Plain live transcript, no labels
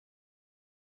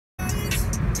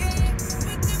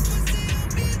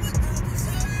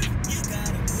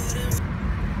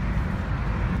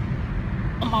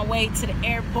way to the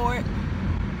airport.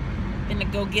 Finna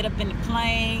go get up in the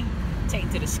plane, take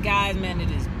to the skies. Man,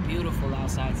 it is beautiful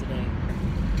outside today.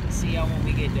 See y'all when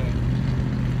we get there.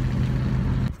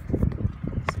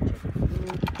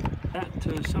 That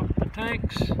to sump the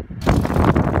tanks.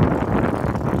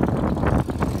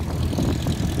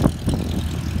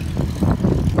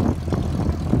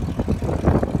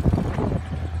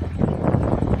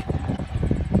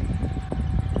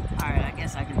 Alright, I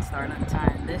guess I can start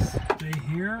untying this. Stay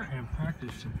here and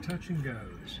practice some touch and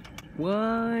goes.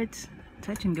 What?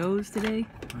 Touch and goes today?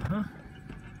 Uh-huh.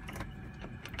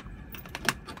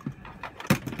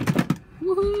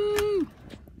 Woohoo!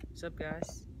 What's up,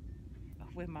 guys?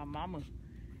 I'm with my mama.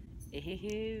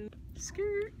 Hey,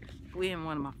 skirt. We're in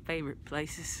one of my favorite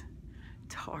places,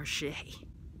 Target.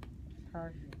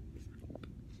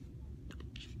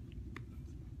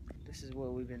 This is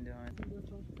what we've been doing.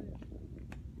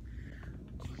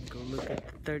 Go look at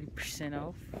the 30%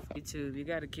 off. YouTube, you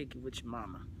gotta kick it with your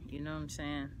mama. You know what I'm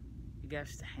saying? You got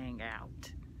to hang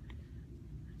out.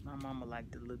 My mama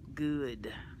like to look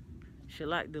good. She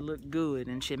like to look good,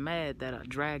 and she mad that I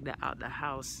dragged her out the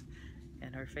house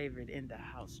in her favorite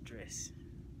in-the-house dress.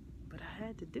 But I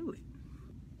had to do it.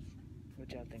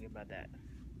 What y'all think about that?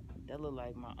 That look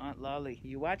like my Aunt Lolly.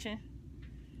 You watching?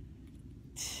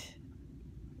 She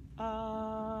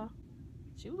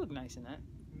would look nice in that.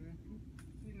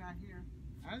 She's not here.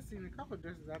 I've seen a couple of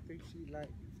dresses I think she like.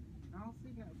 I don't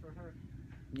see nothing for her.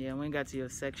 Yeah, we ain't got to your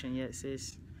section yet,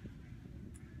 sis.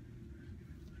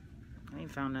 I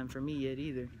ain't found nothing for me yet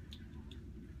either.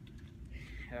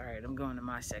 Alright, I'm going to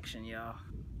my section, y'all.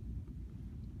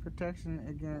 Protection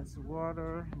against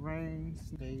water, rain.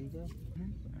 There you go.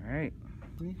 Alright.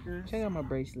 Sneakers. Check out my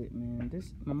bracelet, man.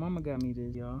 My mama got me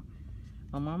this, y'all.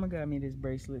 My mama got me this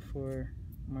bracelet for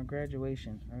my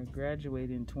graduation. I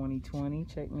graduated in 2020.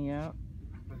 Check me out.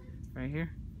 Right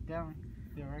here. Down.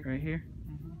 Yeah, Right here.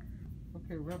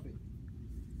 Okay, rub it.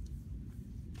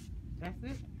 That's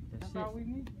it? That's all we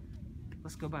need?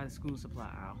 Let's go by the school supply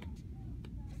aisle.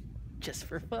 Just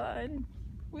for fun.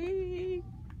 Whee!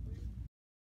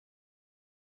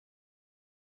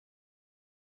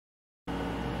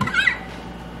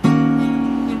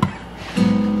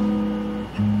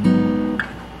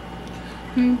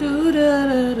 Do da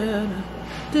da da da,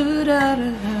 do da da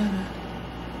da da.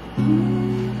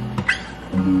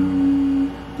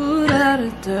 Da da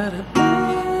da da,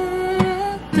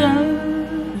 da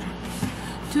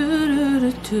do do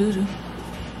do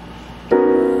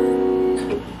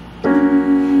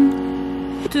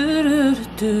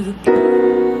do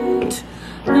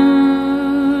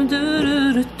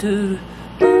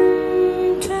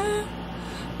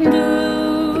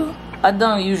do. I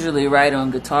don't usually write on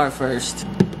guitar first,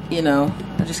 you know.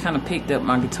 I just kind of picked up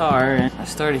my guitar and I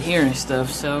started hearing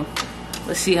stuff, so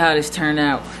let's see how this turned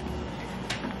out.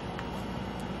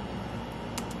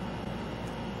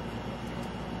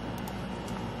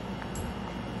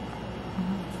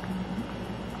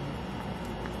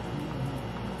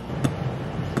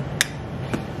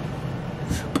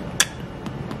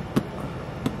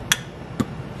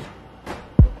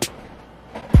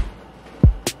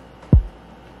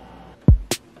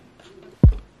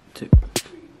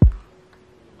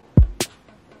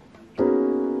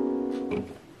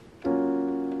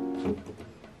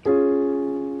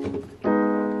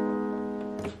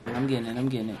 I'm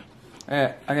getting it.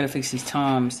 Alright, I gotta fix these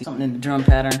toms. Something in the drum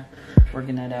pattern.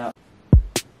 Working that out.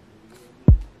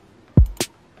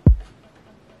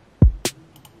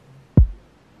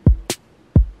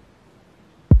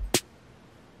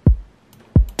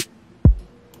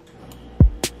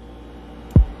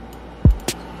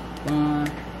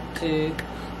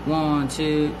 One,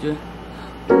 two, three.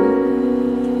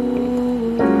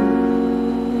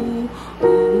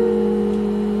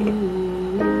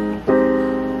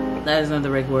 That is not the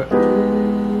right chord.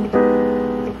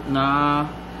 Nah,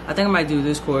 I think I might do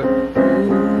this chord.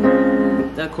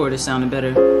 That chord is sounding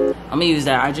better. I'm gonna use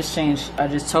that. I just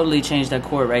totally changed that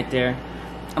chord right there.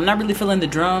 I'm not really feeling the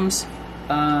drums.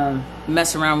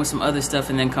 Mess around with some other stuff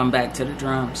and then come back to the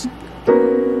drums.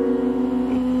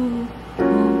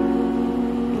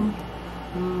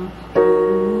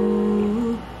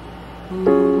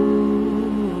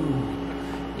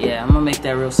 Yeah, I'm gonna make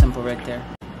that real simple right there.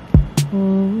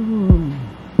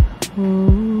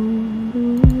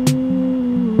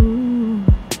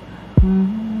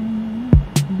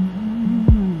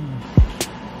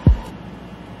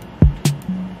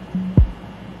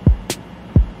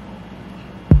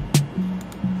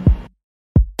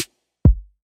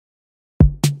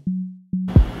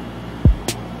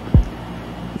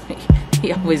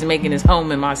 He always making his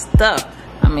home in my stuff.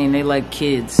 I mean, they like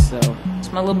kids, so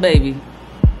it's my little baby.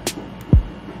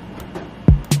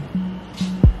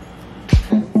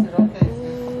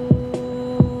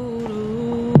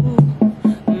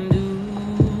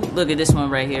 Look at this one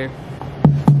right here.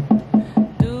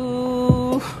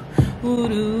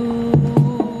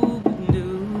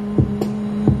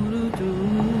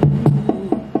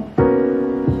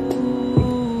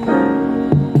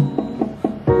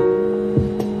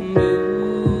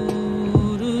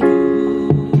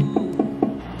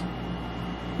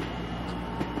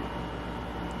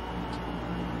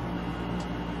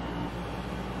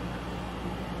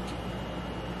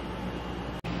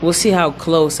 We'll see how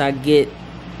close I get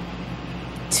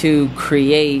to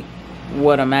create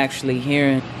what I'm actually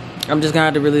hearing. I'm just gonna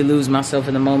have to really lose myself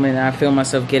in the moment. I feel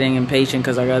myself getting impatient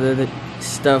because I got other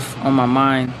stuff on my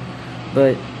mind.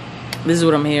 But this is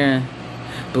what I'm hearing.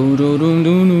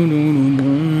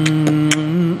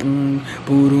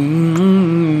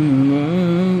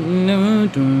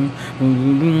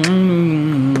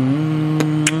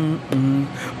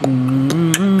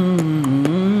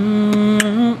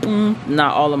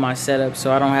 Not all of my setups,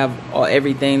 so I don't have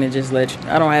everything to just let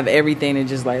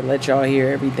y'all hear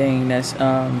everything that's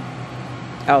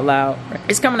out loud.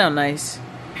 It's coming out nice.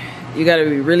 You got to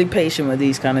be really patient with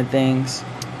these kind of things.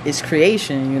 It's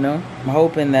creation, you know. I'm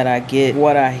hoping that I get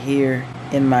what I hear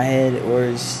in my head, or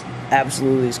as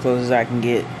absolutely as close as I can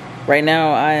get. Right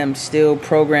now, I am still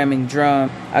programming drum.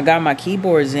 I got my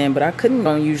keyboards in, but I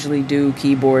don't usually do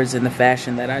keyboards in the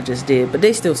fashion that I just did, but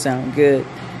they still sound good.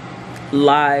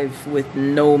 Live with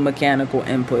no mechanical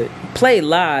input. Play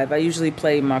live. I usually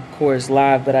play my chorus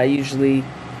live, but I usually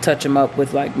touch them up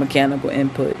with like mechanical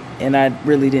input, and I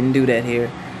really didn't do that here,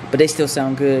 but they still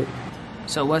sound good.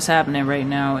 So what's happening right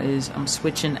now is I'm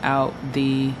switching out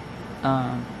the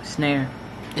snare.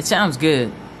 It sounds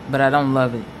good, but I don't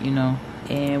love it, you know.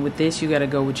 And with this, you gotta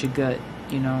go with your gut,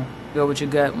 you know. Go with your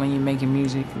gut when you're making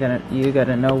music. You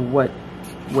gotta know what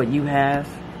you have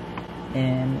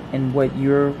and what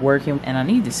you're working. And I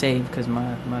need to save because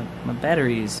my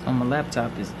battery is on my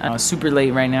laptop is super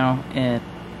late right now, and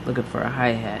looking for a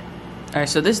hi-hat. All right,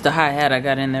 so this is the hi-hat I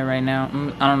got in there right now.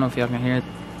 I don't know if y'all can hear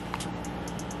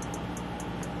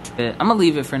it. I'm gonna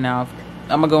leave it for now.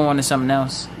 I'm gonna go on to something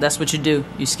else. That's what you do.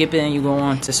 You skip it and you go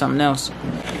on to something else.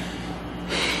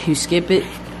 You skip it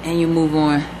and you move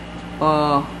on.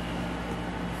 Oh,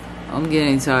 I'm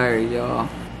getting tired, y'all.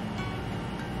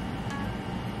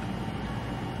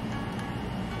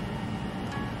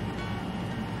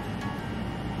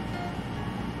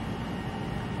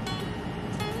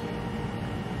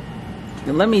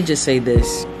 Let me just say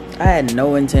this. I had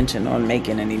no intention on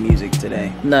making any music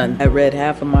today. None. I read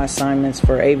half of my assignments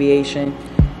for aviation.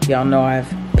 Y'all know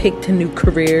I've picked a new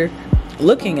career.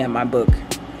 Looking at my book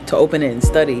to open it and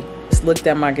study. Just looked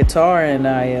at my guitar and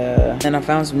I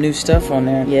found some new stuff on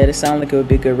there. Yeah, it sounded like it would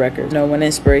be a good record. You know, when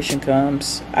inspiration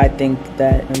comes, I think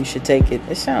that you should take it.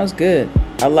 It sounds good.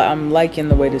 I'm liking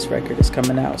the way this record is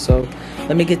coming out. So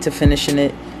let me get to finishing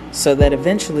it so that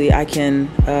eventually I can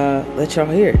let y'all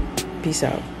hear it. Peace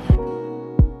out.